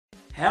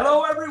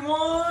Hello,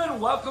 everyone.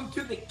 Welcome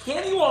to the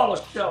Kenny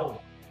Wallace Show.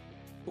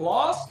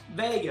 Las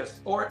Vegas,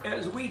 or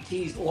as we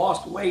tease,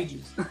 lost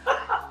wages.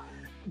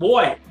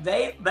 Boy,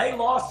 they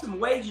lost some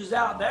wages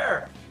out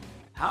there.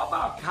 How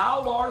about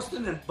Kyle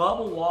Larson and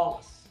Bubba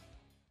Wallace?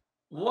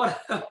 What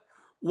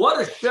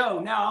a show.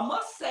 Now, I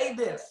must say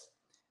this.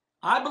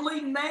 I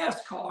believe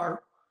NASCAR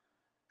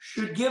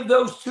should give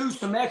those two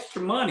some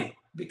extra money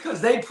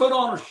because they put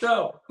on a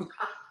show.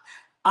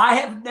 I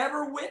have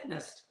never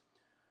witnessed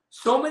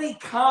so many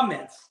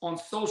comments on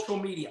social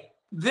media.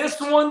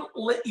 This one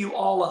lit you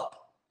all up.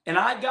 And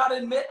I got to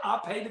admit, I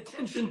paid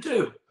attention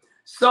too.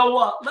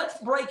 So let's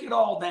break it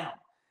all down.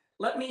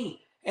 Let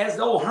me, as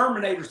the old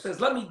Herminator says,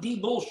 let me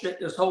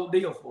de-bullshit this whole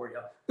deal for you.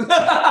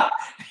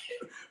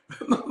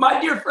 My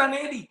dear friend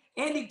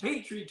Andy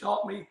Petrie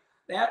taught me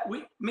that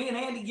me and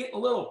Andy get a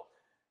little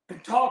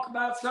and talk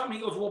about something. He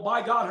goes, well,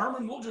 by God,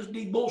 Herman, we'll just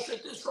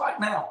de-bullshit this right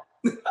now.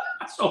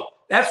 So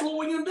that's what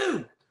we're going to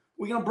do.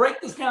 We're going to break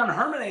this down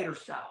Herminator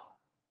style.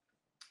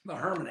 The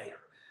Herminator.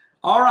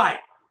 All right.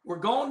 We're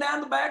going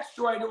down the back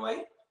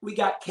straightaway. We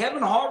got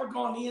Kevin Harvick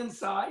on the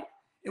inside,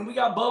 and we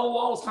got Bubba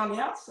Wallace on the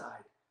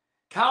outside.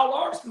 Kyle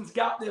Larson's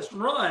got this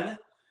run.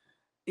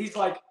 He's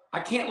like,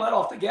 I can't let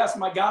off the gas.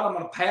 My God, I'm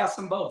going to pass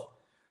them both.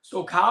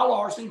 So Kyle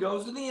Larson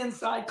goes to the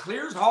inside,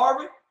 clears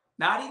Harvick,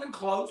 not even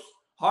close.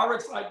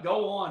 Harvick's like,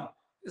 go on.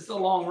 It's a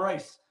long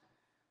race.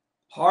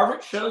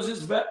 Harvick shows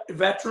his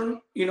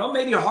veteran,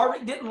 maybe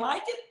Harvick didn't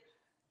like it,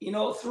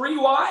 3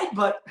 wide,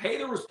 but hey,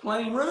 there was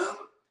plenty of room.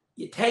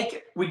 You take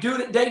it. We do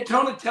it at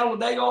Daytona,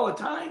 Talladega all the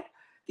time.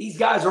 These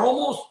guys are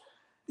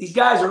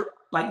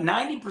like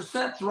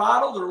 90%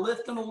 throttle. They're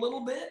lifting a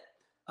little bit.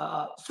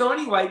 So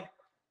anyway,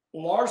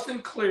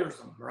 Larson clears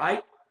them,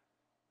 right?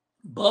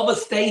 Bubba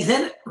stays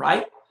in it,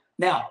 right?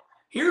 Now,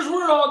 here's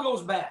where it all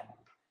goes bad.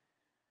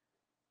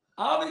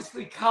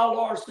 Obviously, Kyle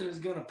Larson is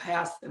going to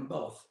pass them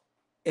both.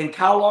 And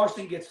Kyle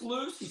Larson gets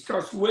loose. He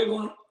starts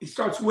wiggling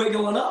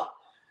up.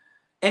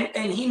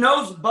 And he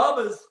knows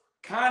Bubba's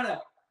kind of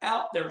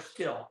out there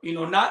still,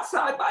 not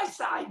side by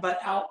side, but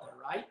out there,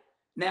 right?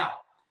 Now,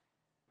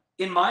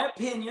 in my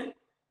opinion,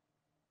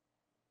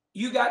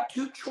 you got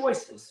two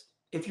choices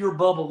if you're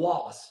Bubba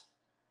Wallace.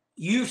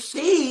 You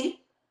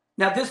see,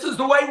 now this is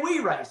the way we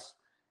race.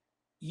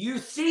 You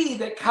see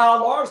that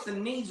Kyle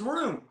Larson needs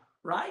room,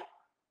 right?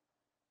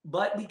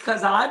 But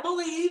because I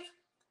believe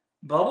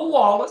Bubba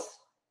Wallace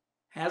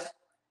has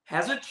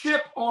a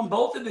chip on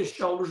both of his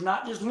shoulders,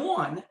 not just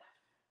one,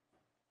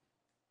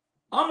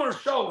 I'm going to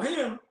show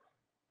him.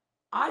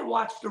 I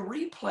watched the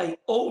replay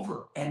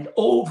over and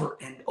over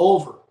and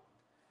over.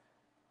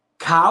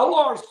 Kyle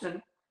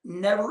Larson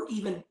never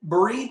even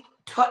breathed.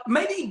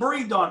 Maybe he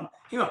breathed on,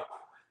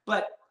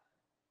 but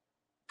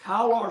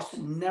Kyle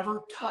Larson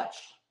never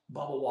touched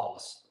Bubba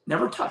Wallace.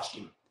 Never touched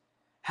him.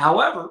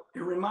 However,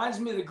 it reminds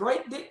me of the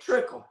great Dick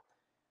Trickle.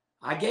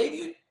 I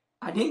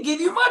didn't give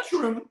you much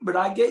room, but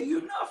I gave you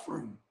enough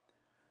room.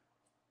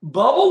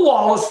 Bubba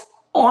Wallace,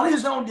 on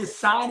his own,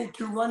 decided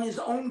to run his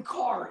own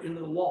car into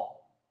the wall.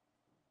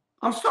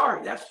 I'm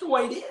sorry, that's the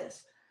way it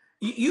is.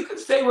 You can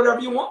say whatever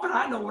you want, but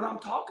I know what I'm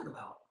talking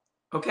about.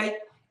 Okay?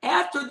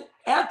 After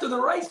the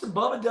race,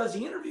 Bubba does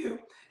the interview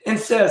and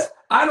says,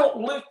 I don't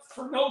lift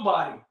for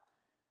nobody.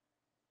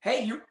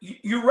 Hey,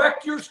 you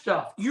wrecked your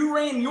stuff. You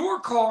ran your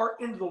car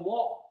into the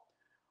wall.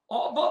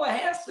 All Bubba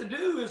has to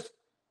do is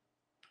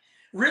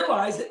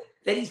realize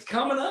that he's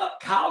coming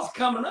up. Kyle's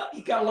coming up.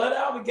 He got let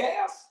out of the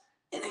gas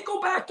and then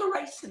go back to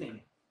racing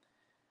him.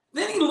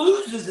 Then he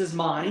loses his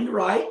mind,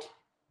 right?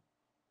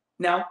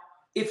 Now,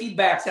 if he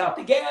backs out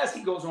the gas,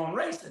 he goes on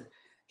racing.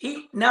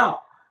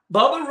 Now,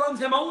 Bubba runs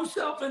his own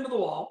self into the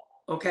wall,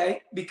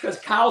 okay, because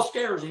Kyle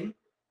scares him,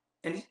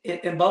 and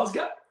Bubba's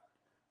got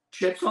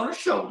chips on his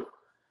shoulder.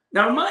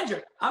 Now, remind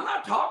you, I'm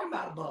not talking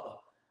about Bubba.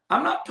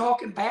 I'm not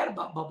talking bad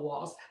about Bubba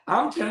Wallace.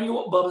 I'm telling you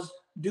what Bubba's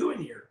doing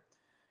here.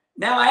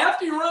 Now,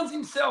 after he runs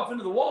himself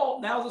into the wall,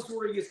 now this is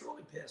where he gets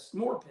really pissed,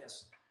 more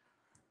pissed.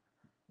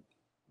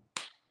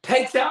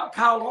 Takes out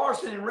Kyle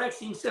Larson and wrecks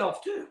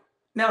himself too.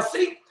 Now,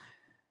 see,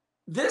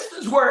 this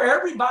is where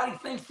everybody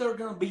thinks they're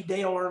going to be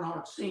Dale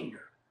Earnhardt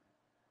Sr.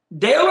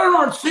 Dale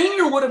Earnhardt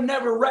Sr. would have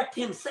never wrecked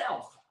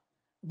himself.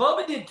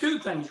 Bubba did two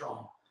things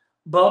wrong.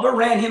 Bubba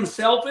ran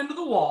himself into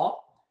the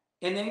wall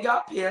and then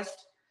got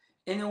pissed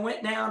and then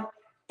went down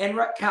and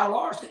wrecked Kyle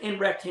Larson and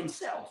wrecked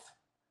himself.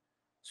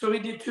 So he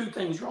did two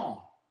things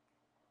wrong.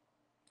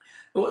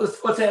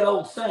 What's that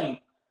old saying?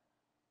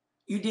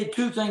 You did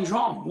two things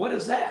wrong. What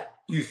is that?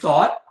 You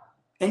thought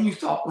and you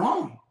thought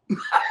wrong.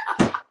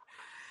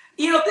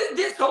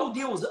 This whole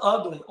deal was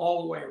ugly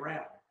all the way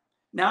around.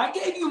 Now, I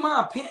gave you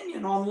my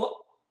opinion on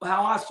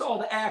how I saw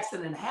the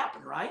accident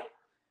happen, right?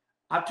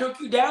 I took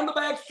you down the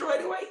back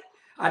straightaway.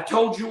 I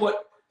told you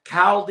what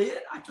Kyle did.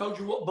 I told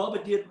you what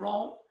Bubba did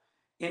wrong.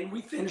 And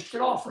we finished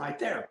it off right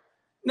there.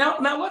 Now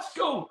let's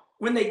go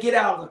when they get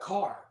out of the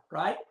car,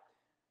 right?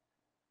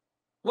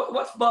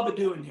 What's Bubba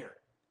doing here?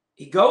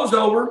 He goes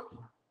over.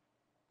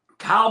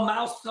 Kyle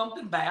mouths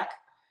something back.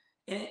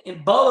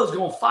 And Bubba's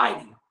going to fight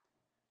him.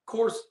 Of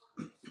course,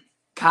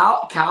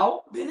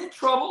 Kyle been in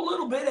trouble a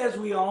little bit, as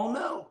we all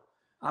know.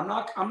 I'm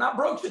not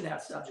broaching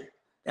that subject.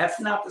 That's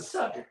not the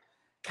subject.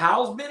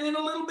 Kyle's been in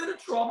a little bit of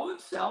trouble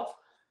himself.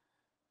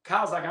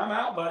 Kyle's like, I'm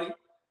out, buddy.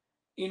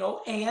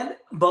 And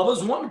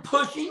Bubba's wanting to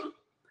push him.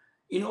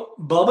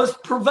 Bubba's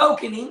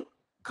provoking him.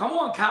 Come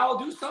on, Kyle,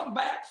 do something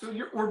back. So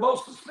we're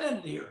both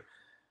suspended here.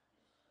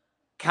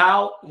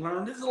 Kyle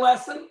learned his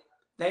lesson.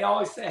 They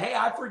always say, hey,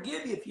 I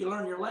forgive you if you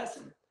learn your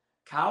lesson.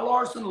 Kyle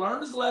Larson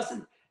learned his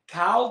lesson.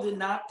 Kyle did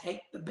not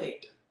take the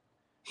bait.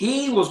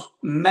 He was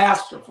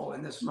masterful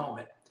in this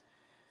moment.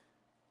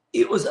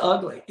 It was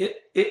ugly.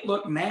 It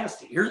looked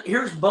nasty.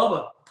 Here's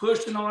Bubba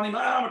pushing on him.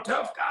 I'm a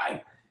tough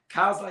guy.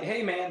 Kyle's like,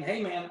 hey man,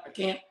 I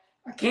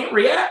can't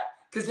react,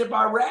 because if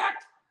I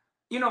react,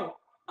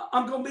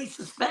 I'm going to be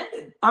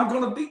suspended. I'm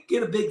going to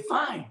get a big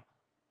fine.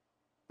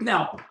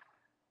 Now,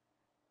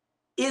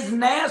 is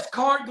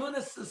NASCAR going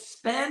to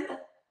suspend,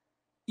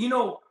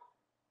 Bubba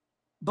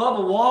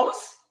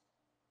Wallace?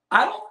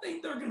 I don't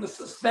think they're going to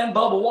suspend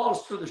Bubba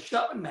Wallace for the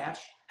shoving match.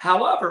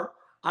 However,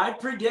 I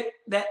predict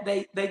that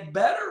they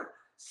better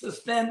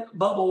suspend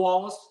Bubba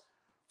Wallace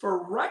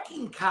for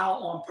wrecking Kyle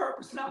on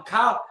purpose. Now,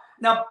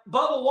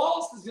 Bubba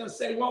Wallace is going to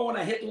say, well, when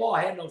I hit the wall,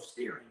 I had no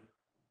steering.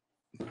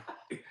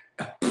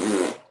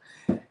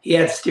 He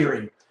had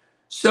steering.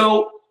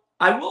 So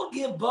I will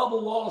give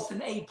Bubba Wallace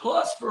an A+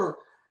 for,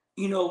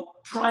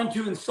 trying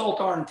to insult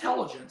our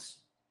intelligence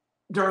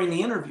during the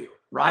interview,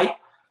 right?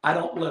 I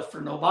don't live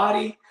for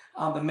nobody.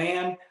 I'm the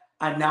man.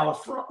 I'm now a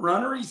front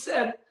runner, he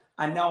said.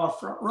 I'm now a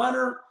front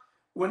runner.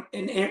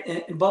 And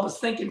Bubba's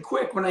thinking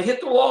quick. When I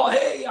hit the wall,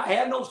 hey, I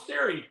had no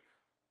steering.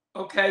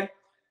 Okay,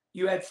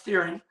 you had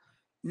steering.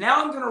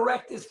 Now I'm going to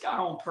wreck this guy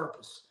on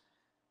purpose.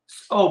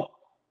 So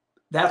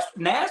that's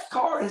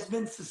NASCAR has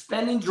been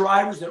suspending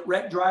drivers that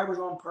wreck drivers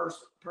on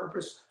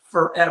purpose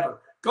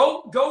forever.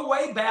 Go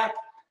way back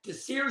to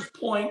Sears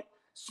Point,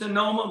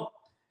 Sonoma,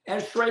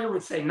 as Schrader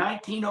would say,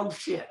 19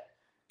 shit.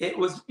 It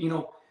was,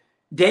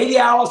 Davey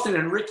Allison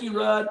and Ricky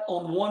Rudd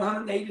on the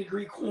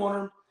 180-degree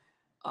corner.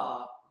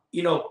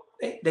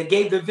 They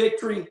gave the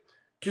victory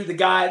to the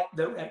guy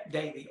that wrecked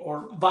Davey,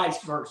 or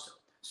vice versa.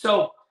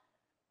 So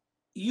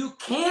you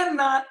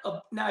cannot,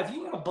 now if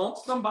you want to bump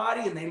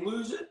somebody and they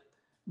lose it,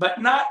 but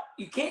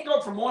you can't go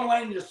from one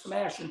lane and just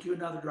smash into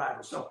another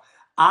driver. So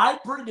I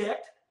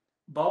predict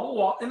Bubba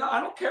Wallace, and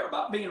I don't care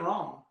about being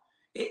wrong.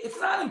 It's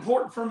not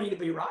important for me to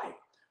be right.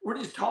 We're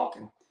just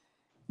talking.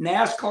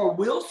 NASCAR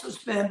will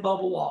suspend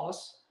Bubba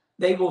Wallace.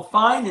 They will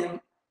fine him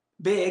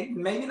big,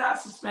 maybe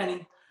not suspend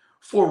him,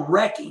 for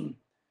wrecking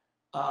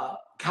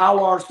Kyle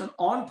Larson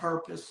on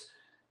purpose.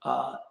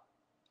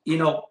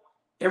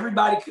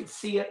 Everybody could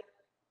see it.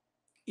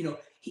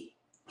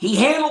 He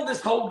handled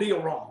this whole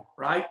deal wrong,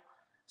 right?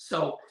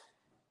 So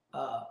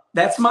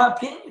that's my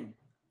opinion.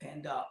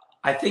 And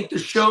I think the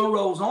show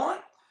rolls on.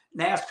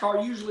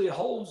 NASCAR usually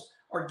holds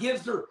or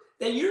gives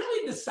they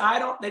usually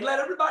decide on, they let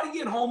everybody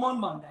get home on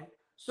Monday.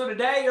 So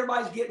today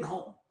everybody's getting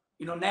home.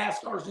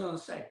 NASCAR's going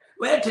to say,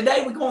 well,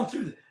 today we're going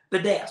through the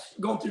desk,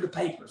 going through the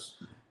papers.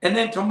 And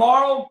then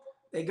tomorrow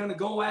they're going to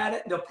go at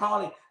it.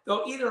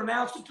 They'll either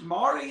announce it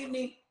tomorrow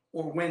evening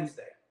or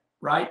Wednesday,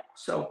 right?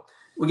 So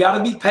we got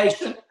to be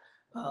patient.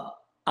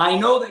 I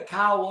know that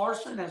Kyle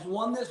Larson has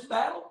won this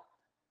battle.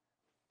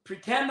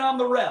 Pretend I'm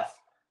the ref.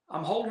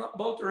 I'm holding up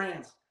both their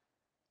hands.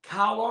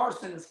 Kyle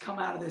Larson has come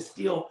out of this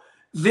deal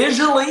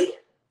visually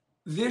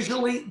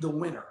the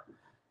winner.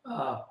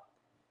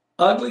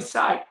 Ugly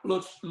sight.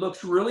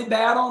 Looks really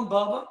bad on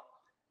Bubba.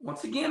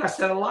 Once again, I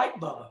said I like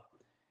Bubba.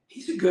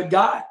 He's a good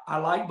guy. I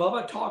like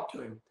Bubba. I talked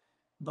to him.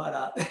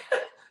 But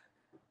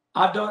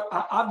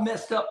I've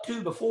messed up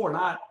too before, and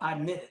I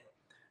admit it.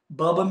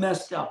 Bubba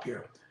messed up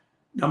here.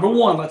 Number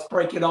one, let's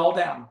break it all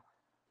down.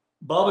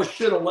 Bubba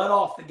should have let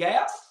off the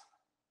gas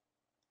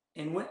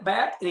and went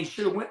back, and he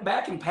should have went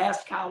back and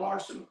passed Kyle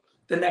Larson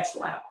the next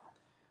lap.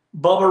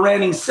 Bubba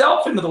ran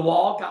himself into the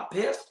wall, got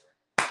pissed,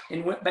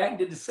 and went back and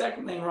did the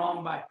second thing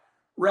wrong by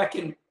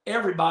wrecking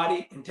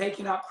everybody and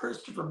taking out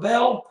Christopher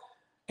Bell.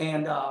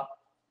 And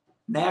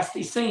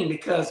nasty scene,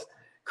 because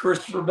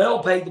Christopher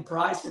Bell paid the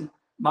price and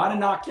might have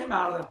knocked him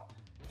out of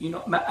it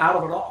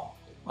all.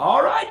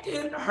 All right,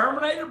 then.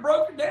 Herminator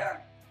broke it down.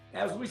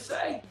 As we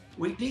say,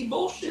 we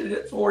de-bullshitted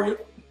it for you.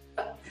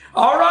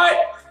 All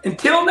right.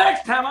 Until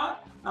next time,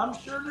 I'm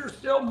sure there's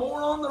still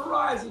more on the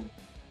horizon.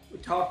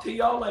 We'll talk to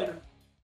y'all later.